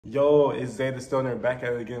Yo, it's Zay the Stoner back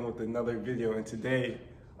at it again with another video, and today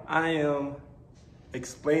I am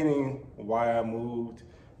explaining why I moved,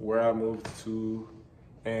 where I moved to,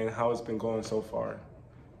 and how it's been going so far.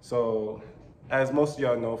 So, as most of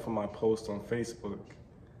y'all know from my post on Facebook,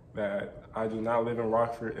 that I do not live in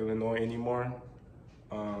Rockford, Illinois anymore.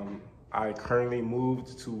 I currently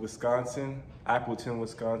moved to Wisconsin, Appleton,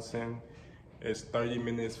 Wisconsin. It's 30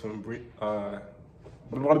 minutes from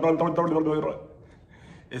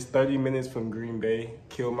It's 30 minutes from Green Bay.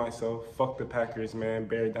 Kill myself. Fuck the Packers, man.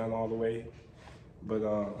 Bear down all the way. But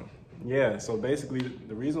yeah. So basically,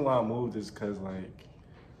 the reason why I moved is because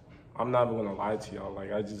I'm not even gonna lie to y'all.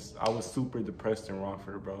 I was super depressed in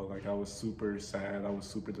Rockford, bro. Like I was super sad. I was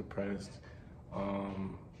super depressed.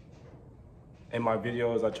 In my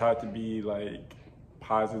videos, I tried to be like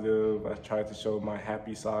positive. I tried to show my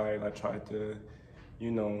happy side. I tried to, you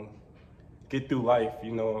know, get through life, a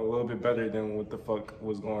little bit better than what the fuck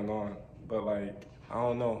was going on. But I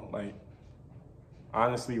don't know,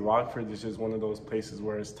 honestly, Rockford is just one of those places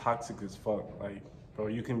where it's toxic as fuck. Like, bro,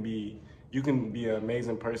 you can be an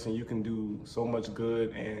amazing person, you can do so much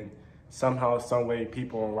good, and somehow, some way,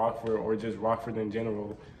 people in Rockford or just Rockford in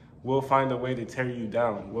general will find a way to tear you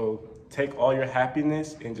down. Will take all your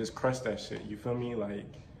happiness and just crush that shit. You feel me?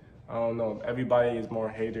 Like, I don't know. Everybody is more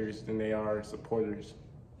haters than they are supporters.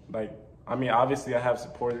 I mean, obviously I have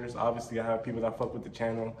supporters. Obviously I have people that fuck with the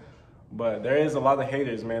channel. But there is a lot of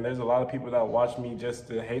haters, man. There's a lot of people that watch me just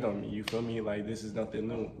to hate on me. You feel me? Like, this is nothing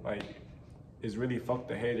new. Like, it's really fuck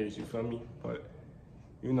the haters. You feel me? But,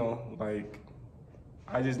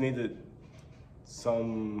 I just needed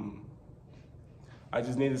some... I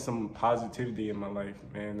just needed some positivity in my life,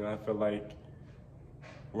 man. And I feel like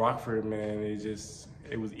Rockford, man,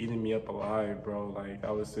 it was eating me up alive, bro. Like,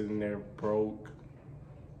 I was sitting there broke.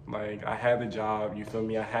 Like, I had a job, you feel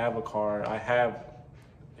me? I have a car, I have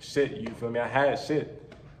shit, you feel me? I had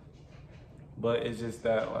shit. But it's just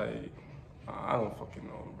that, I don't fucking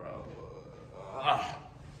know, bro.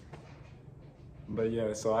 But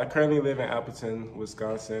yeah, so I currently live in Appleton,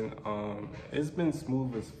 Wisconsin. It's been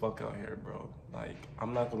smooth as fuck out here, bro. Like,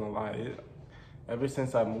 I'm not gonna lie. Ever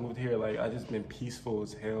since I moved here, I just been peaceful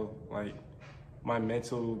as hell. Like, my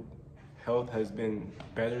mental health has been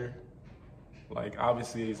better. Like,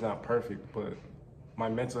 obviously it's not perfect, but my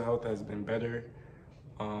mental health has been better.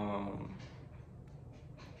 I'm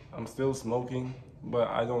still smoking, but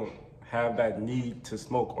I don't have that need to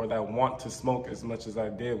smoke or that want to smoke as much as I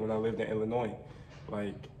did when I lived in Illinois.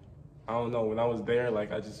 Like, I don't know, when I was there,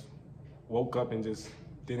 I just woke up and just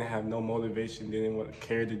didn't have no motivation, didn't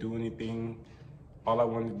care to do anything. All I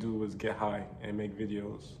wanted to do was get high and make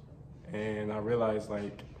videos. And I realized,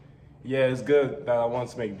 yeah, it's good that I want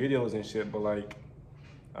to make videos and shit, but I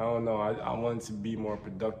don't know, I wanted to be more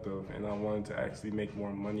productive, and I wanted to actually make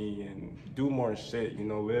more money and do more shit,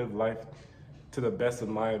 live life to the best of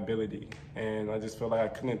my ability. And I just feel like I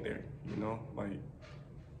couldn't there,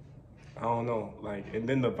 I don't know, and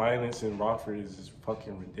then the violence in Rockford is just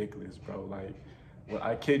fucking ridiculous, bro. Well,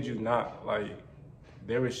 I kid you not,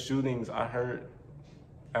 there were shootings I heard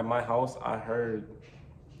at my house.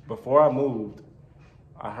 Before I moved,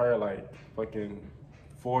 I heard fucking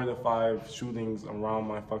 4 to 5 shootings around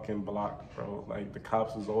my fucking block, bro. The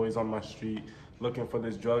cops was always on my street looking for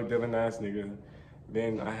this drug dealing ass nigga.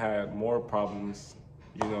 Then I had more problems,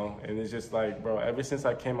 and it's just bro, ever since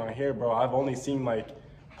I came out here, bro, I've only seen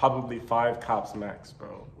probably 5 cops max,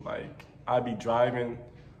 bro. I'd be driving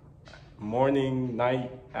morning,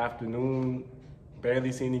 night, afternoon,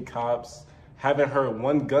 barely see any cops. Haven't heard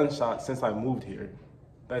one gunshot since I moved here.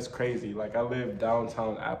 That's crazy. I live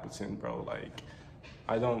downtown Appleton, bro.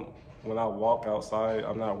 When I walk outside,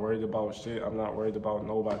 I'm not worried about shit. I'm not worried about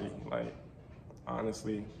nobody.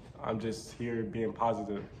 Honestly, I'm just here being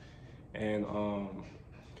positive. And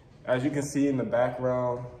as you can see in the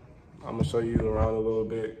background, I'm gonna show you around a little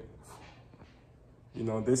bit.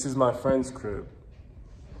 This is my friend's crib.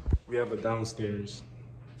 We have a downstairs.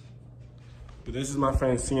 But this is my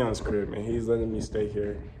friend Sion's crib, and he's letting me stay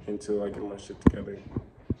here until I get my shit together.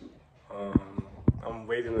 I'm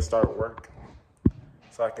waiting to start work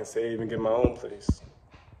so I can save and get my own place.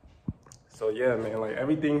 So yeah, man,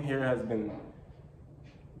 everything here has been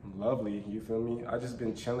lovely, you feel me? I just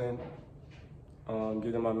been chilling,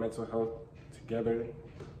 getting my mental health together.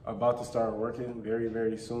 About to start working very,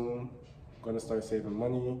 very soon. Gonna start saving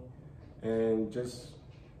money and just,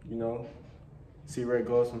 see where it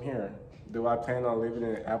goes from here. Do I plan on living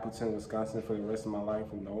in Appleton, Wisconsin for the rest of my life?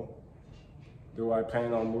 No. Do I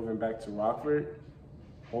plan on moving back to Rockford?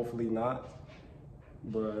 Hopefully not.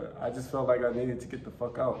 But I just felt like I needed to get the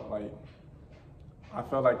fuck out. I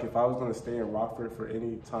felt like if I was gonna stay in Rockford for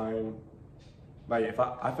any time, like if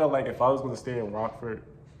I felt like if I was gonna stay in Rockford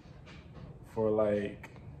for like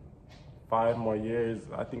 5 more years,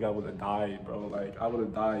 I think I would have died, bro. Like I would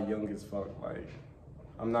have died young as fuck. Like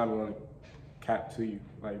I'm not even gonna cap to you.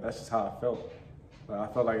 Like that's just how I felt. Like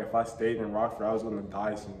I felt like if I stayed in Rockford, I was gonna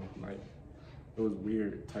die soon. Like it was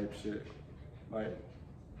weird type shit. Like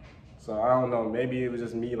so I don't know. Maybe it was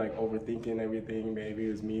just me like overthinking everything. Maybe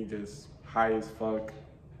it was me just high as fuck,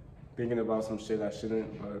 thinking about some shit I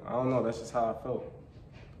shouldn't. But I don't know. That's just how I felt.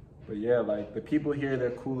 But yeah, like the people here,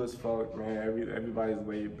 they're cool as fuck, man. Everybody's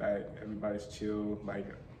laid back, everybody's chill. Like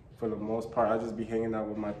for the most part, I just be hanging out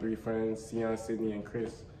with my 3 friends, Sion, Sydney, and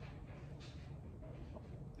Chris,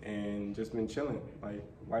 and just been chilling. Like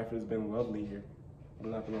life has been lovely here.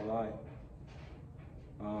 I'm not gonna lie.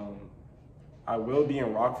 I will be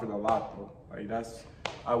in Rockford a lot though. Like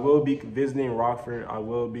I will be visiting Rockford. I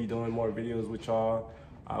will be doing more videos with y'all.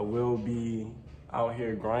 I will be out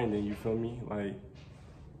here grinding. You feel me? Like.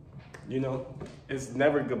 You know, it's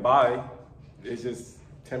never goodbye. It's just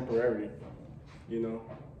temporary, you know?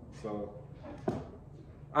 So,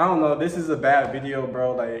 I don't know. This is a bad video,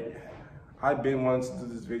 bro. Like, I've been wanting to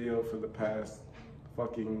do this video for the past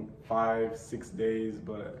fucking 5-6 days,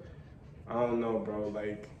 but I don't know, bro.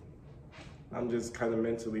 Like, I'm just kind of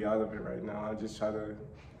mentally out of it right now. I just try to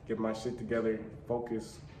get my shit together,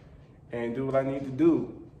 focus, and do what I need to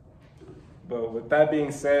do. But with that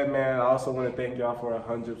being said, man, I also want to thank y'all for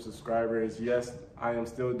 100 subscribers. Yes, I am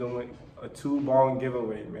still doing a 2-bong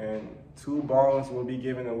giveaway, man. 2 bongs will be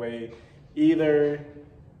given away either,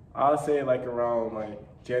 I'll say like around like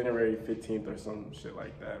January 15th or some shit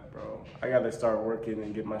like that, bro. I got to start working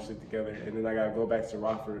and get my shit together. And then I got to go back to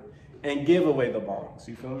Rockford and give away the bongs,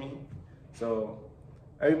 you feel me? So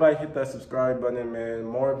everybody hit that subscribe button, man.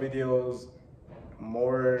 More videos,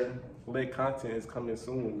 more lit content is coming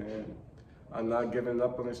soon, man. I'm not giving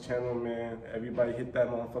up on this channel, man. Everybody hit that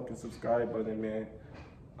motherfucking subscribe button, man.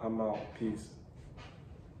 I'm out. Peace.